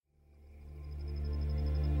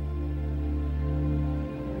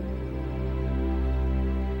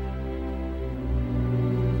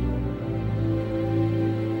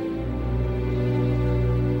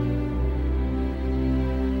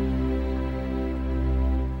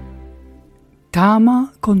Tama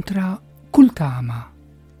Kontra Kull Tama.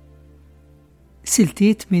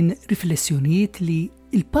 Siltiet minn riflessjonijiet li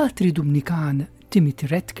il-Patri Dominikan Timothy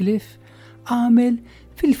Radcliffe għamel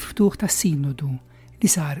fil-ftuħ tas-Sinodu li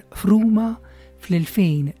sar f'Ruma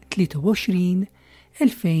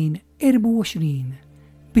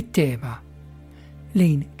fl-2023-2024 bit-tema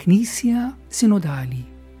lejn Knisja Sinodali,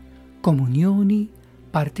 Komunjoni,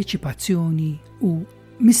 Parteċipazzjoni u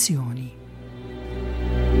Missjoni.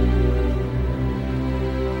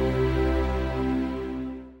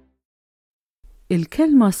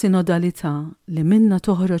 Il-kelma sinodalità li minna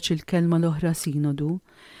toħroġ il-kelma l-oħra sinodu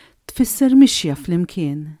tfisser mixja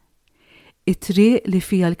fl-imkien. It-triq li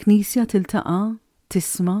fija l-Knisja tiltaqa',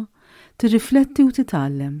 tisma', tirrifletti u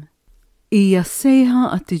titgħallem. Hija ssejħa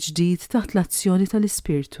għat-tiġdid taħt l-azzjoni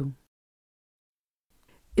tal-Ispirtu.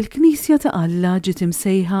 Il-Knisja ta' Alla ġiet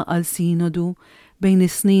imsejħa għal sinodu bejn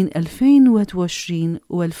is-snin 2021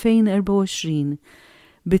 u 2024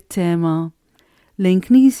 bit-tema lejn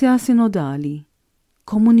Knisja Sinodali,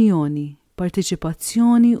 Komunjoni,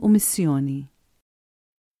 Parteċipazzjoni u Missjoni.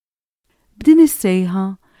 B'din is-sejħa,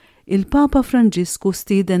 il-Papa Franġisku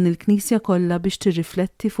stieden il-Knisja kollha biex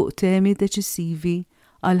tirrifletti fuq temi deċiżivi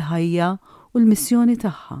għall-ħajja u l-missjoni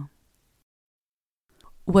tagħha.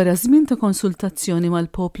 Wara żmien ta' konsultazzjoni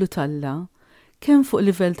mal-poplu talla, kemm fuq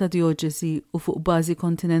livell ta' dijoċesi u fuq bażi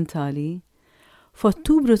kontinentali,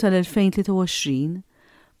 f'Ottubru tal-2023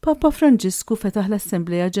 Papa Franġisku fetaħ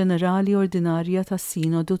l-Assembleja Ġenerali Ordinarja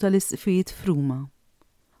tas-Sinodu tal-Isqfijiet f'Ruma.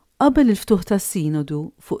 Qabel il-ftuħ tas-Sinodu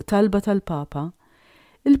fuq talba tal-Papa,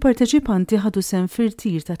 il-parteċipanti ħadu sehem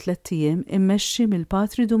fir-tir ta' 3 ijiem immexxi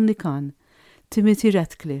mill-Patri Dominikan Timothy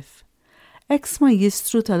Radcliffe,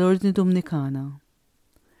 eks-Majjistru tal-Ordni Dominikana.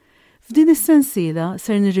 F'din is-sensiela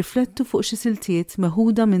ser nirriflettu fuq xi siltiet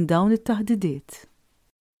meħuda minn dawn it-taħdidiet.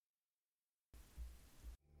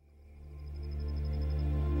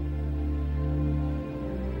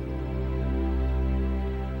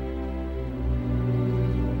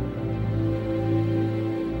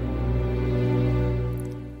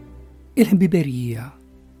 Il-ħbiberija,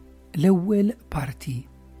 l-ewwel parti.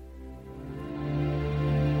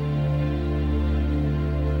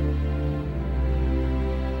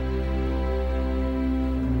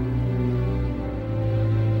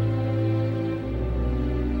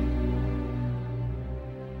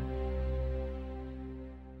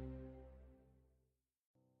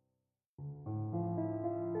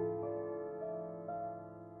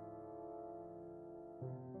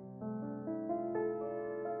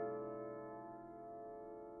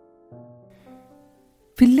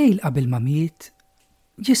 Fil-lejl qabel ma miet,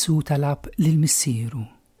 Ġesu talab lill-missieru: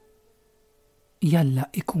 Jalla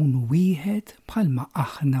ikunu wieħed bħalma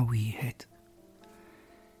aħna wieħed.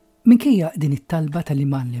 Minkejja din it-talba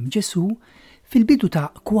tal-Imgħallem Ġesu, fil-bidu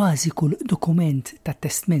ta' kważi kull dokument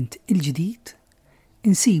tat-Testament il-Ġdid,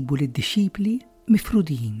 insibu lid-dixxipli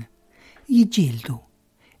mifrudin, jiġġieldu,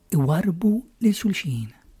 iwarbu lil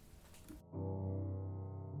xulxin.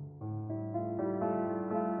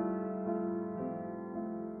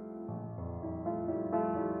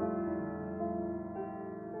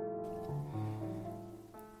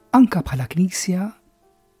 Anka bħala Knisja,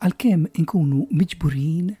 għalkemm inkunu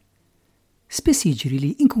miġburin, spiss jiġri li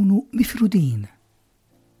inkunu mifrudin.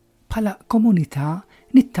 Bħala komunità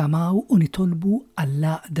nittamaw u nitolbu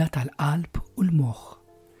għall-għaqda tal-qalb u l-moħħ.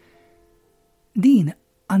 Din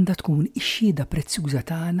għandha tkun ix-xhieda prezzjuża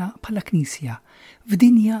tagħna bħala Knisja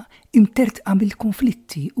f'dinja imtertqa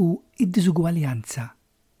mill-konflitti u d-diżugwaljanza.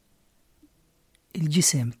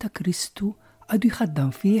 Il-ġisem ta' Kristu għadu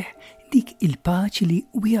jħaddam fih dik il-paċi li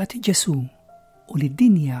wieħed Ġesu u li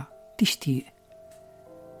d-dinja tixtieq.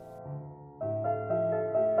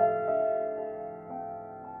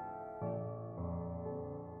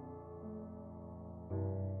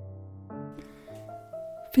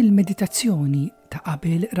 Fil-meditazzjoni ta'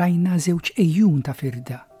 qabel rajna żewġ ejjun ta'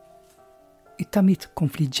 firda, it-tamiet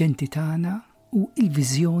konfliġġenti tagħna u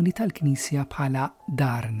l-viżjoni tal-Knisja bħala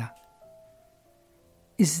darna.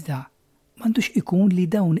 Iżda m'għandux ikun li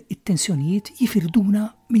dawn it-tensjonijiet jifirduna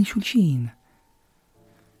minn xulxin.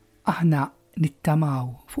 Aħna nittamaw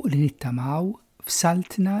fuq li nittamaw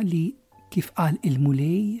f'saltna li kif qal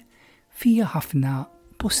il-mulej fija ħafna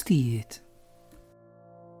postijiet.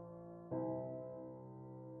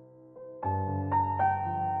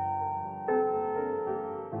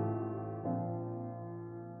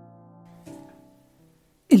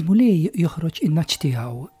 Il-mulej joħroġ in-naċ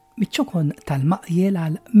tiegħu miċ-ċokon tal-maqjel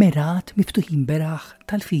għal merat miftuħin beraħ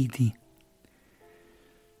tal-fidi.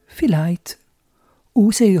 Filajt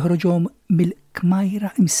u se joħroġhom mill-kmajra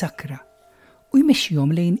imsakra u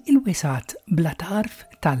jmexxihom lejn il-wesat bla tarf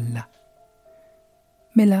talla.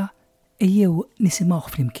 Mela ejjew nisimgħu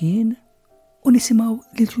flimkien u nisimgħu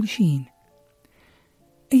lil xulxin.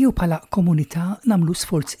 Ejjew bħala komunità nagħmlu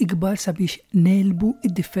sforz ikbar sabiex nelbu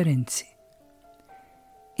id-differenzi.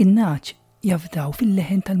 In-naċ jafdaw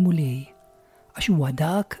fil-leħen tal-mulej għax huwa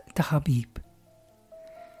dak ta' ħabib.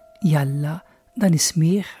 Jalla dan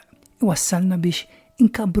ismieħ iwassalna biex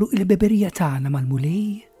inkabru il-beberija tagħna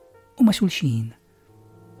mal-mulej u ma' xulxin.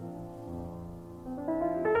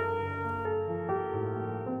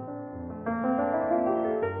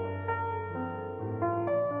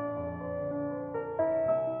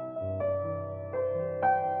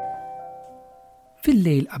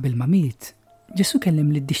 Fil-lejl qabel ma miet, Ġesu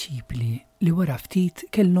kellem lid-dixxipli li wara ftit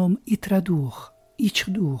kellhom jitraduh,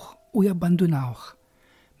 jiċħduh u jabbandunawh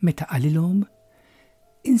meta qalilhom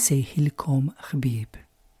insejħilkom ħbieb.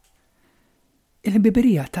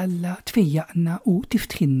 Il-ħbiberija Talla tfejjaqna u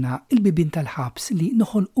tiftħilna il-bibien tal-ħabs li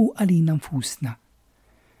noħolqu għalina nfusna.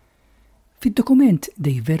 Fid-dokument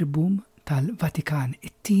Dei Verbum tal-Vatikan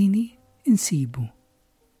it-tieni insibu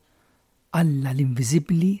Alla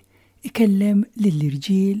l-inviżibbli ikellem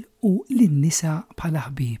lill-irġiel u lin-nisa bħala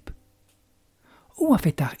ħbieb. Huwa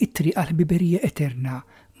fetaħ it-triq għall-ħbiberija eterna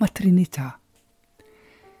ma' Trinità.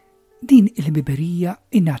 Din il-ħbiberija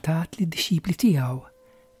ingħatat lid-dixxipli tiegħu,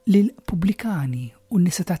 lill-pubblikani u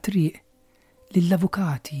n-nisa ta' triq,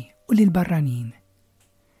 lill-avukati u lill-barranin.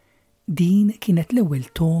 Din kienet l-ewwel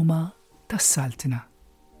toma tas-saltna.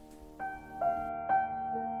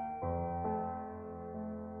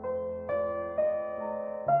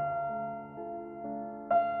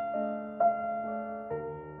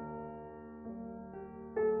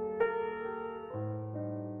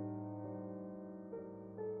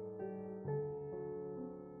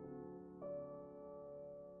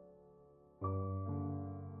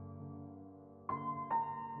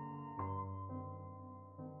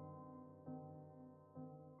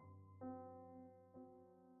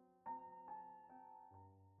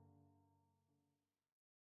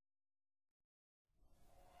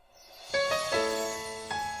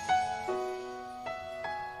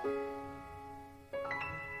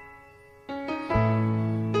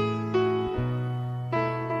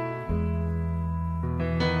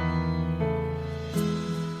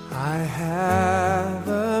 I have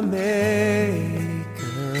a maker.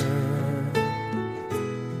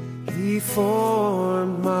 He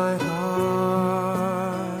formed my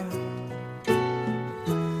heart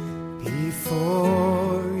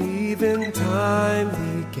before even time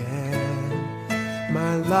began.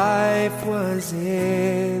 My life was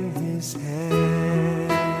in his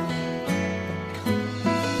hand.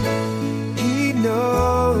 He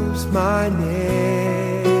knows my name.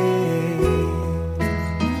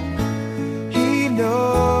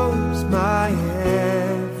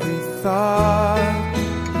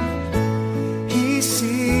 He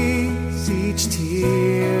sees each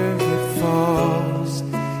tear that falls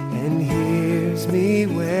and hears me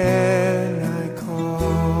when I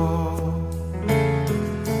call.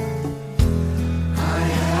 I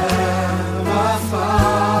have a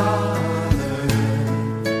Father.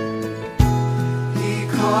 He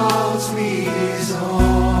calls me his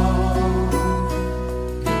own.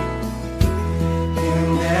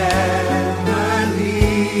 He'll never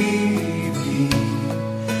leave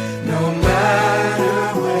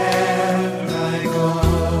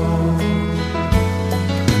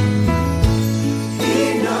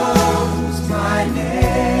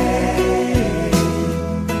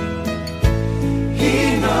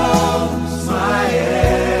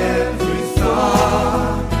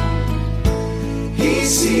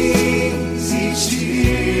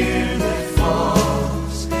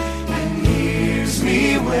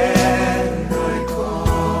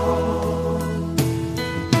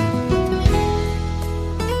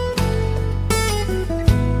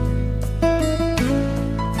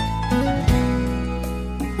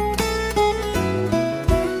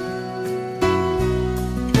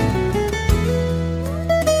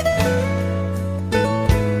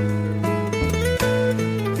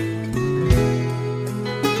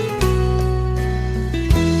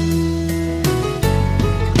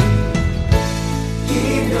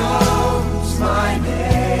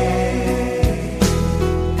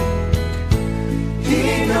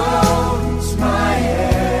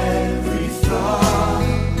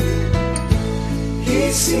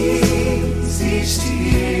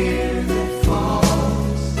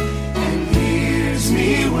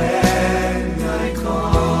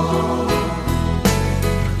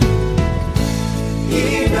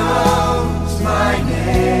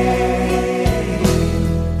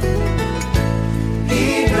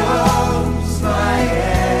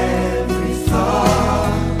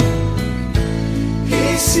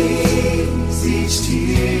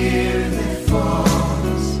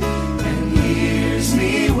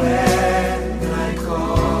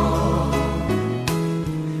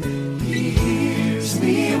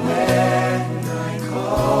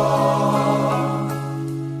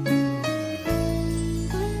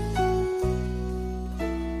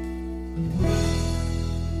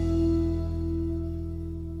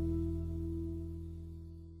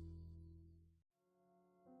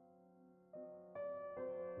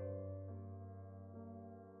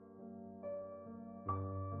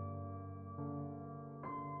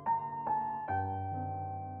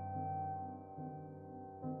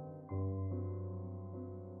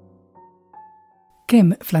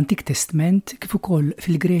Kemm fl-Antik Testament kif ukoll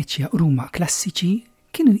fil-Greċja u Ruma klassiċi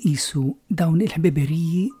kienu jqisu dawn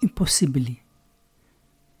il-ħbiberiji impossibbli.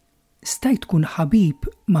 Stajt tkun ħabib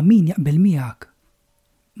ma' min jaqbel miegħek,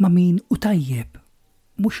 ma' min u tajjeb,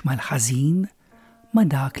 mhux mal-ħażin, ma'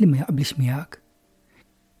 dak li ma jaqblix miegħek.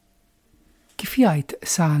 Kif jgħid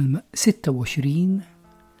Salm 26,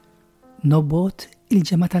 nobot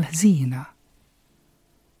il-ġema tal-ħżiena,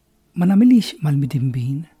 ma nagħmilix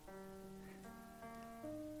mal-midinbin.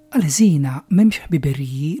 Għal-ħżiena m'hemmx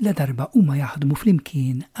ħbiberiji la darba huma jaħdmu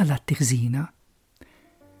flimkien għal ħżina.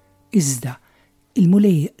 Iżda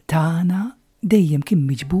il-mulej tagħna dejjem kien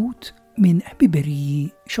miġbud minn ħbiberiji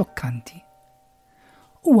xokkanti.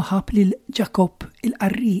 Huwa ħab lil Ġakob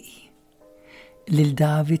il-qarriqi, lil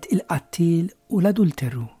David il-qattil u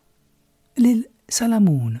l-adulteru, lil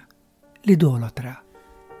Salamun l-idolotra.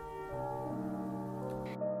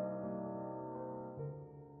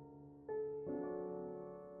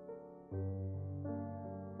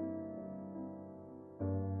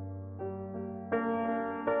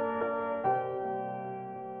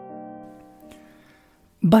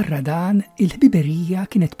 Barra dan, il-ħbiberija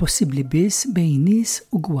kienet possibbli biss bejn nies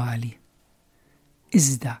ugwali.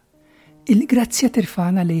 Iżda, il-grazzja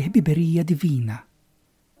terfana lejn ħbiberija divina.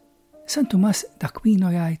 San Tumas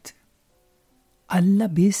d'Aquino jgħid, Alla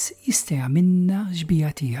biss jista' minna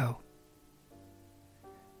ġbija tiegħu.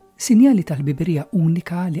 Sinjali tal-ħbiberija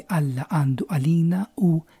unika li Alla għandu għalina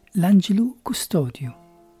u l-Anġelu Kustodju.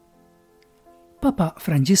 Papa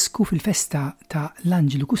Franġisku fil-festa ta'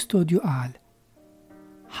 l-Anġelu Kustodju qal: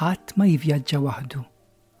 ħadd ma jivvjaġġa waħdu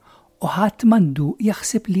u ħadd m'għandu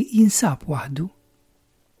jaħseb li jinsab waħdu.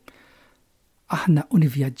 Aħna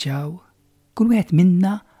nivvjaġġaw, kull wieħed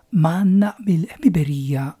minna m'għandna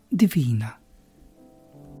mill-ħbiberija divina.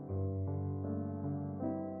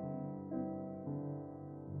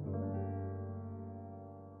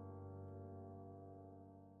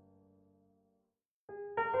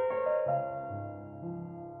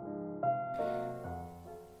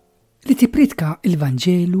 Li tipritka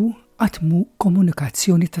il-Vanġelu għatmu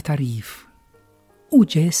komunikazzjoni ta' tarif u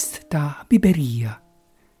ġest ta' ħbiberija.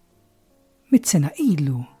 Mit-sena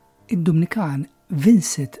ilu, id-Dominikan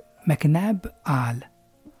Vincent McNabb qal: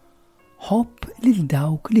 ħobb lil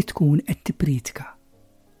dawk li tkun qed tipritka.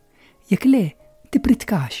 Jekk le,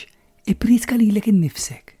 tipritkax, ipritka lilek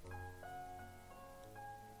innifsek.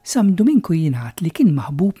 Sam Dominku jingħad li kien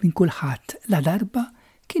maħbub minn kulħadd la darba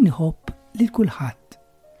kien iħobb lil kulħadd.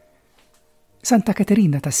 Santa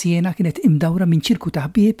Katerina ta' Siena kienet imdawra minn ċirku ta'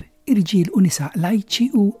 ħbieb irġiel u nisa lajċi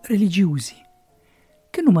u reliġjużi.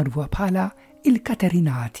 Kienu marfuha bħala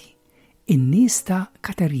il-Katerinati, in-nies ta'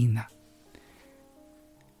 Katerina.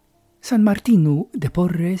 San Martinu de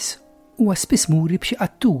Porres huwa spiss muri b'xi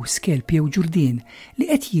qattus, kelb jew ġurdien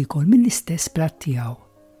li qed jiekol mill-istess platt tiegħu.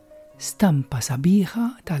 Stampa sabiħa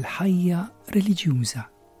tal-ħajja reliġjuża.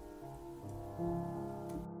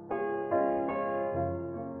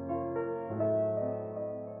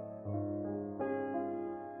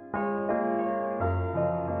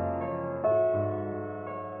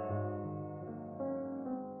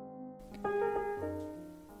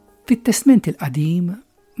 Fit-Testament il-qadim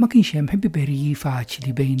ma kienx hemm ħbiberiji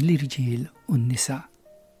faċli bejn l-irġiel u n-nisa.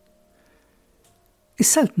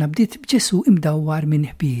 Is-saltna bdiet b'Ġesu imdawwar minn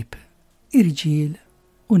ħbieb, irġiel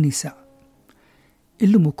u nisa.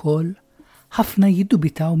 Illum ukoll ħafna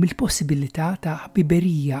jiddubitaw mill-possibilità ta'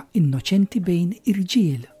 ħbiberija innoċenti bejn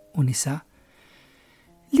irġiel u nisa.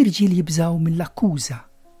 L-irġiel jibżaw mill-akkuża,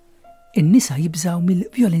 in-nisa jibżaw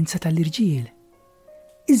mill-vjolenza tal-irġiel,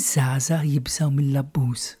 iż-żgħażagħ jibżaw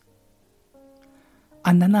mill-abbuż.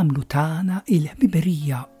 Għandna nagħmlu tagħna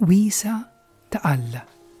il-ħbiberija wiesa ta' Alla.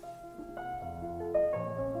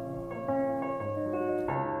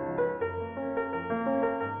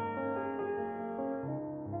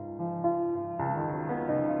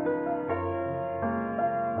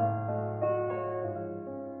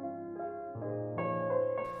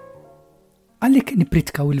 Għalhekk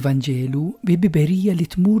nippritkaw il-Vanġelu bi ħbiberija li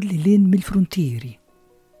tmur lilin mill-fruntieri.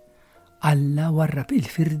 Alla warrab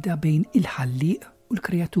il-firda bejn il-ħalliq u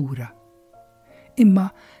l-kreatura. Imma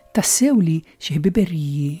tassew li xi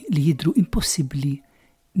ħbiberiji li jidru impossibbli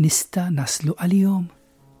nista' naslu għalihom.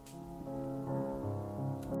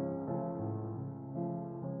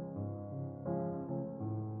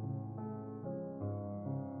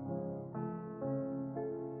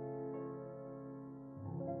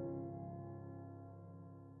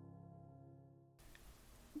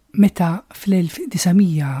 Meta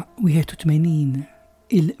fl-1981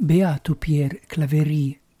 il-Beatu Pierre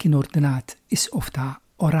Claverie kien ordinat isqof ta'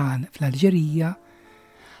 Oran fl-Alġerija,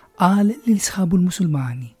 qal lil sħabu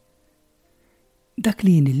l-Musulmani: dak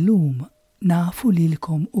li jien illum nafu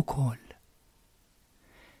lilkom ukoll.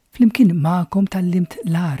 Flimkien magħkom tallimt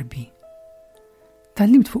l-Arbi.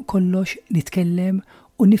 Tallimt fuq kollox nitkellem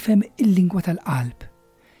u nifhem il-lingwa tal-qalb,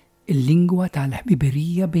 il-lingwa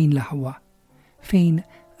tal-ħbiberija bejn l-aħwa, fejn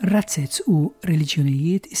razzezz u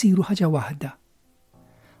reliġjonijiet isiru ħaġa waħda.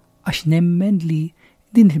 Għax nemmen li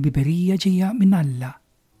din il-ħbiberija ġejja minn Alla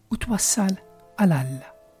u twassal għal Alla.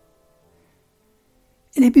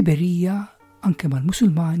 Il-ħbiberija anke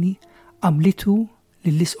mal-Musulmani għamlitu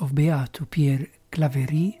lill-Isqof Beatu Pierre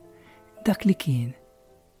Claverie dak li kien.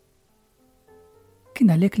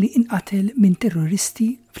 Kien għalhekk li inqatel minn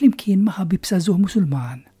terroristi flimkien ma' ħabib sażuh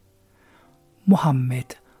Musulman,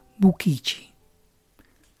 Muhammad Boukici.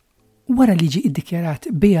 Wara li ġie iddikjarat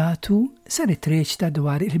Beatu saret reċta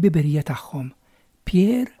dwar il-ħbiberija tagħhom,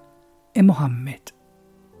 Pierre e Muhammad.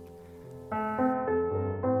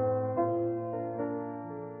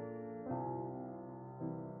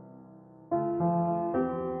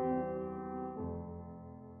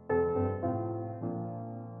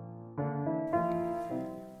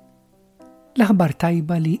 L-aħbar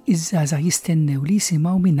tajba li iż-żgħażagħ jistennew li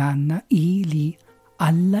jisimgħu minn għandna hi li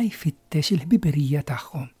Alla jfittex il-ħbiberija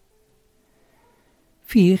tagħhom.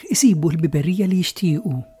 Fih isibu l-ħbiberija li jixtiequ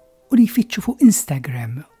u li jfittxu fuq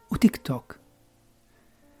Instagram u TikTok.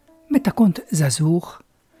 Meta kont żagħżugħ,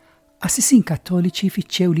 assissin kattoliċi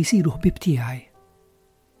fitxew li jsiru ħbib tiegħi.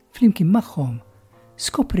 Flimkien magħhom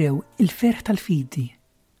skoprew il-ferħ tal-fidi.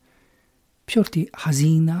 B'xorti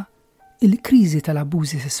ħażina, il-kriżi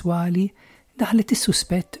tal-abbużi sesswali daħlet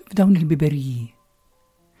is-suspett f'dawn il-ħbiberiji.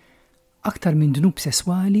 Aktar minn dnub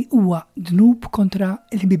sesswali huwa dnub kontra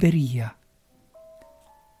l-ħbiberija.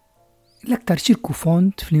 L-aktar ċirku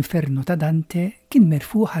font fl-inferno ta' Dante kien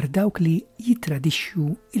merfuħ għal dawk li jitradixxu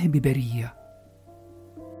l-ħbiberija.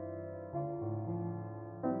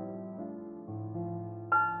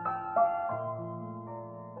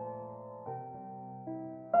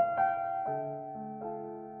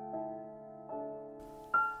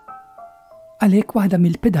 Għalhekk waħda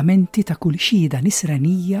mill-pedamenti ta' kull xhieda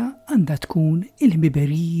nisranija għandha tkun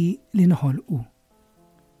il-ħbiberiji li noħolqu.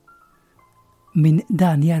 Min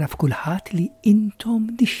dan jaraf kulħadd li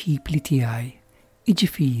intom dixxipli tiegħi,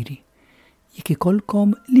 jiġifieri jekk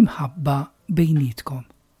ikolkom l-imħabba bejnietkom.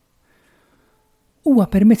 Huwa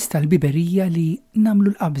permezz tal-ħbiberija li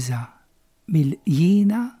nagħmlu l-qabża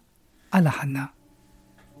mill-jiena għal aħna.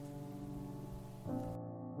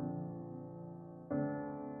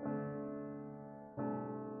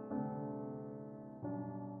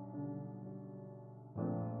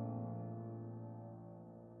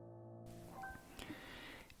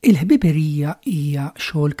 Il-ħbiberija hija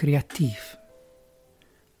xogħol kreattiv.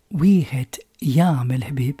 Wieħed jagħmel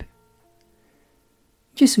ħbieb.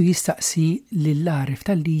 Ġesu jistaqsi lill-għarif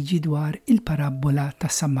tal-liġi dwar il-parabola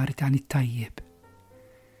tas-Samaritan it-tajjeb.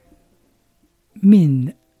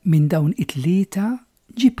 Min dawn it-tlieta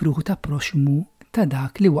ġib ruħu ta' proxmu ta'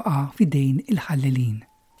 dak li waqa' f'idejn il-ħallelin.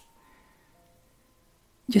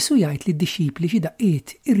 Ġesu jgħid li d-dixxipli xi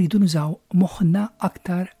daqqiet irridu nużaw moħħna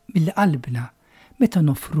aktar mill-qalbna meta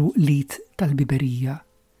nofru lit tal-ħbiberija.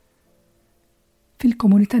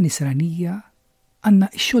 Fil-komunità nisranija għandna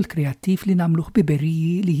x-xogħol kreattiv li nagħmlu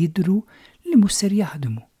ħbiberiji li jidhru li mhux ser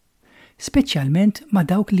jaħdmu, speċjalment ma'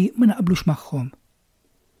 dawk li ma naqblux magħhom.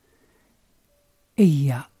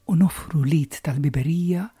 Ejja u nofru lit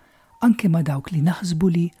tal-ħbiberija anke ma' dawk li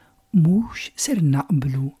naħsbu li mhux ser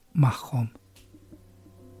naqblu magħhom.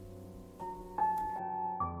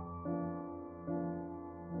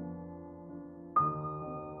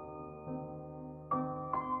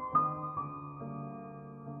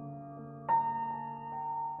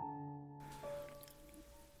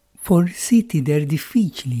 Forsi tidher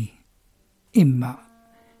diffiċli, imma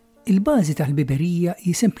il-bażi tal-ħbiberija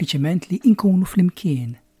hi sempliċement li nkunu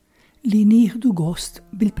flimkien, li nieħdu gost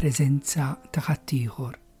bil-preżenza ta'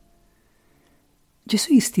 ħaddieħor.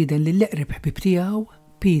 Ġesu jistieden lill-eqreb ħbieb tiegħu,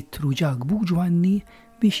 Pietru, Ġakbu u Ġwanni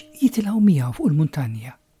biex jitilgħu miegħu fuq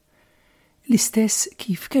il-muntanja. L-istess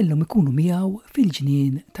kif kellhom ikunu miegħu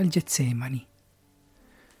fil-ġnien tal-Ġetsemani.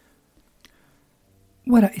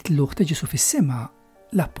 Wara it-tluq ta' Ġesu fis-sema,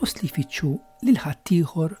 l-apostli jfittxu lil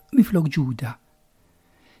ħaddieħor minflok Ġuda,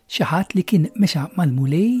 xi ħadd li kien mexa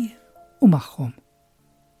mal-mulej u magħhom.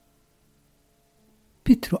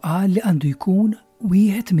 Pietru qal li għandu jkun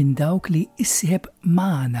wieħed minn dawk li issieħeb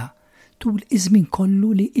magħna tul iż-żmien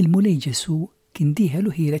kollu li l-mulej Ġesu kien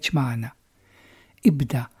dieħel u ħireġ magħna.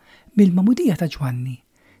 Ibda mill-magħmudija ta' Ġwanni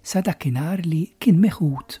sa dakinhar li kien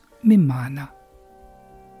meħud minn magħna.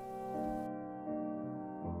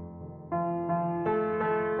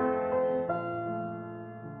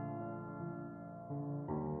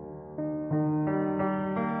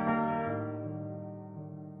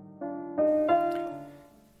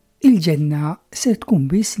 il-ġenna ser tkun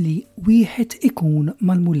biss li wieħed ikun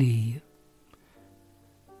mal-mulej.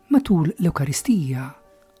 Matul l-Ewkaristija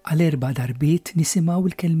għal 4 darbiet nisimgħu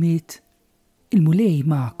il-kelmiet il-mulej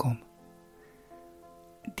magħkom.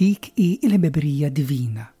 Dik hi l-ħbebrija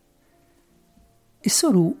divina.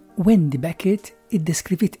 Is-soru Wendy Beckett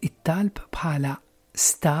iddeskrivit it-talb bħala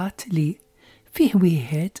stat li fih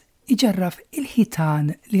wieħed iġarraf il-ħitan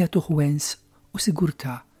li jagħtuh wens u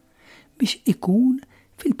sigurtà biex ikun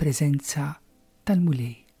fil-preżenza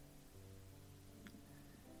tal-mulej.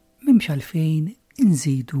 M'hemmx għalfejn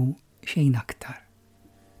inżidu xejn aktar.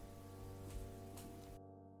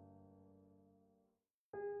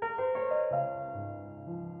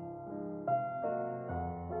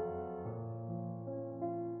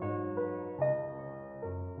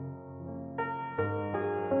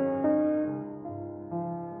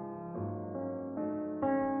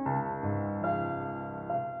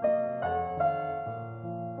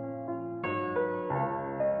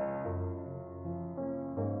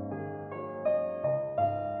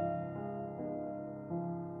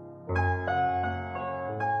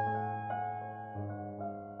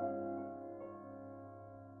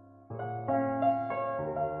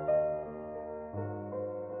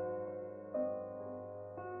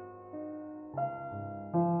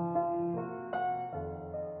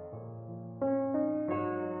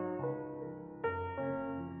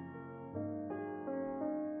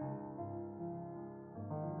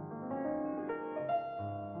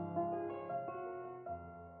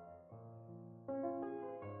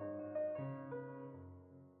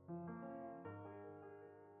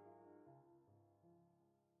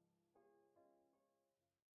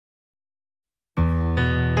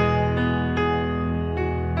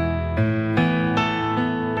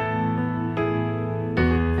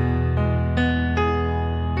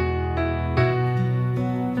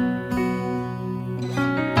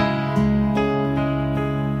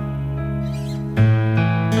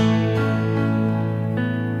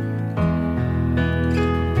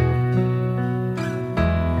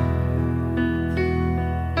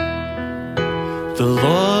 The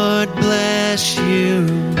Lord bless you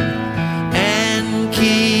and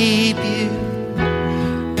keep you.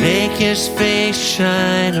 Make His face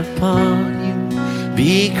shine upon you.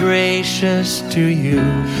 Be gracious to you.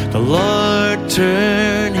 The Lord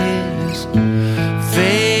turn His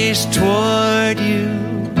face toward you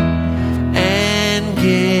and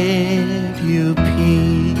give you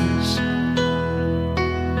peace.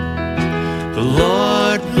 The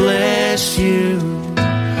Lord bless you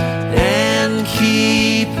and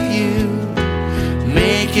keep you.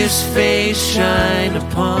 Make His face shine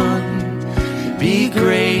upon you. Be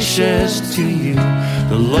gracious to you.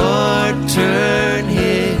 The Lord turn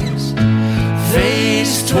His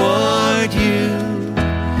face toward you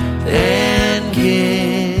and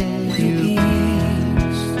give you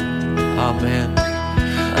peace. Amen.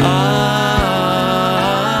 Amen.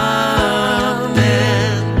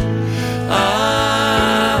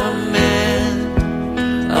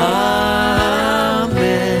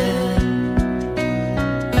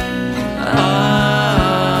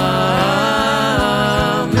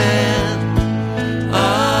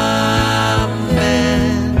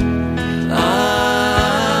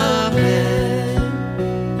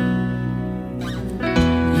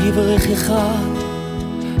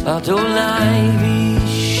 Adonai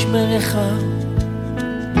vishmerecha,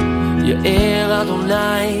 Ya'er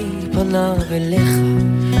Adonai panav elecha,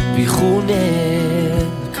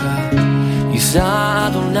 vichuneka. Yisa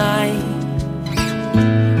Adonai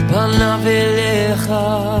panav elecha,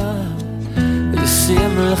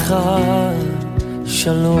 yisim lecha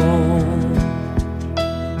shalom.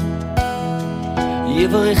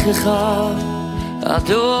 Yivarechecha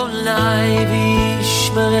Adonai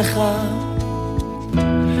vishmerecha,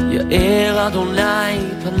 Ya'er Adonai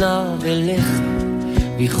panav elecha,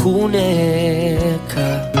 vichuneka.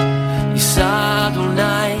 Yisa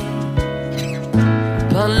Adonai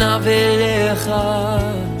panav elecha,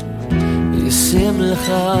 yisim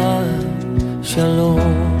lecha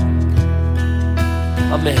shalom.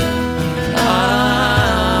 Amen.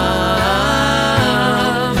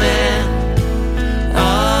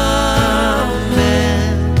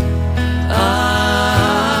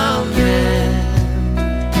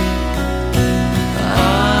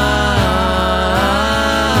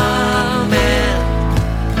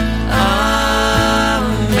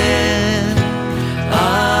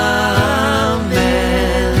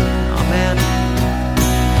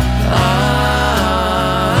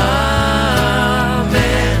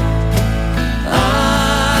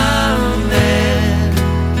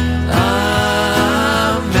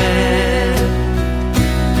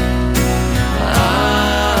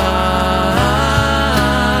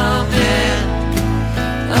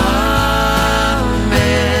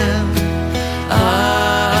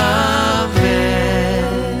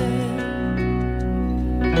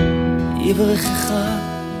 יברכך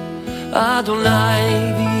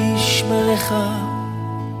אדוני וישמרך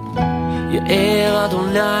יאר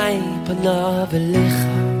אדוני פניו אליך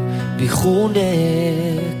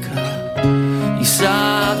ויחונך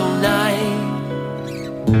יישא אדוני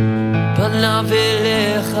פניו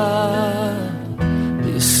אליך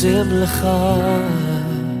וישם לך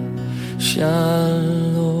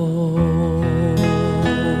שלום.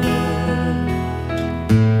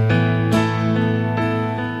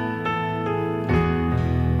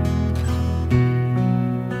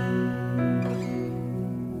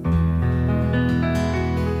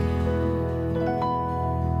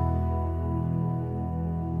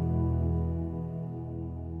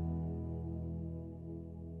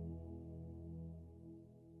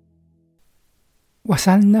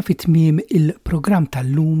 Wasalna fit-tmiem il-programm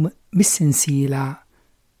tal-lum mis-sensiela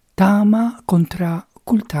Tama Kontra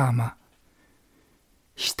Kull Tama.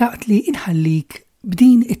 Xtaqt li inħallik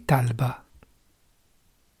b'din it-talba.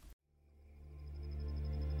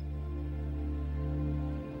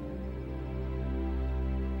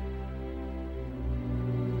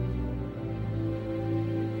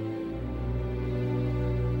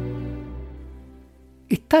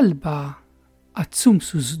 It-talba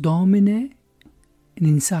Atsumsus Domine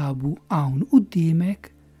ninsabu hawn qudiemek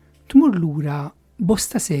tmur lura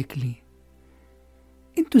bosta sekli.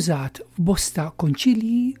 Intużat f'bosta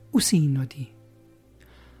konċilji u sinodi.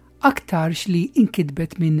 Aktarx li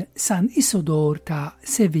inkitbet minn San Isodor ta'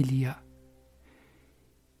 Sevilla.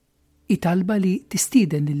 Talba li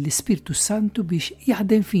tistieden lill-Ispirtu Santu biex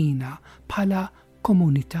jaħdem fina bħala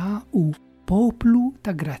komunità u poplu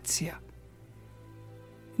ta' grazzja.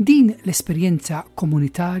 Din l-esperjenza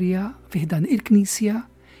komunitarja fiħdan il-Knisja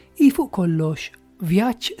hi fuq kollox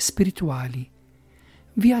vjaġġ spiritwali,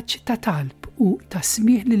 vjaġġ ta' talb u ta'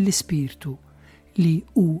 smieħ lill-Ispirtu li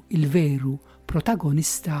hu il-veru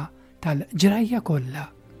protagonista tal-ġrajja kollha.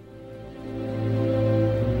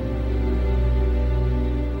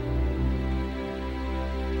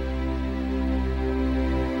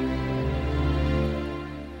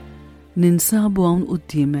 Ninsabu hawn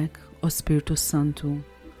quddiemek, o Spiritu Santu,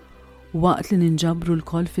 waqt li ninġabru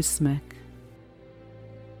l-koll f'ismek.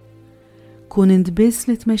 Kun int biss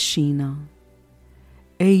li tmexxina,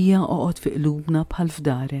 ejja oqgħod fi qlubna bħal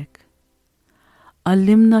f'darek.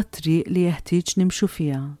 Allimna t-triq li jeħtieġ nimxu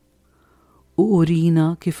fiha u urina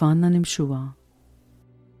kif għandna nimxuha.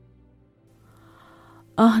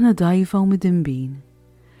 Aħna dgħajfa u midinbin,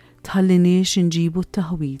 tħalliniex inġibu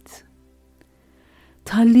t-taħwit.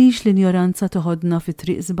 Tħallix l-injoranza toħodna fi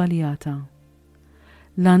triq żbaljata.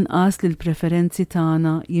 Lanqas li l-preferenzi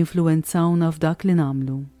tagħna jinfluwenzawna f'dak li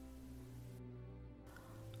nagħmlu.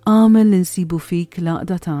 Għamel li nsibu fik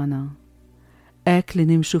l-għaqda tagħna, hekk li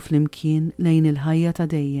nimxu flimkien lejn il-ħajja ta'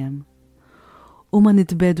 dejjem u ma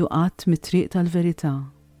nitbedu qatt mit-triq tal-verità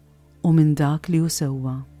u minn dak li hu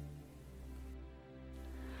sewwa.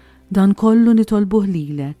 Dan kollu nitolbuh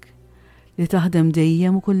lilek li taħdem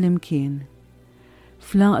dejjem u kullimkien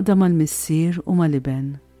fl-għaqda mal-Missier u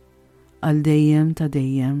mal-Iben, għal dejjem ta'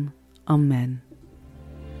 dejjem. Amen.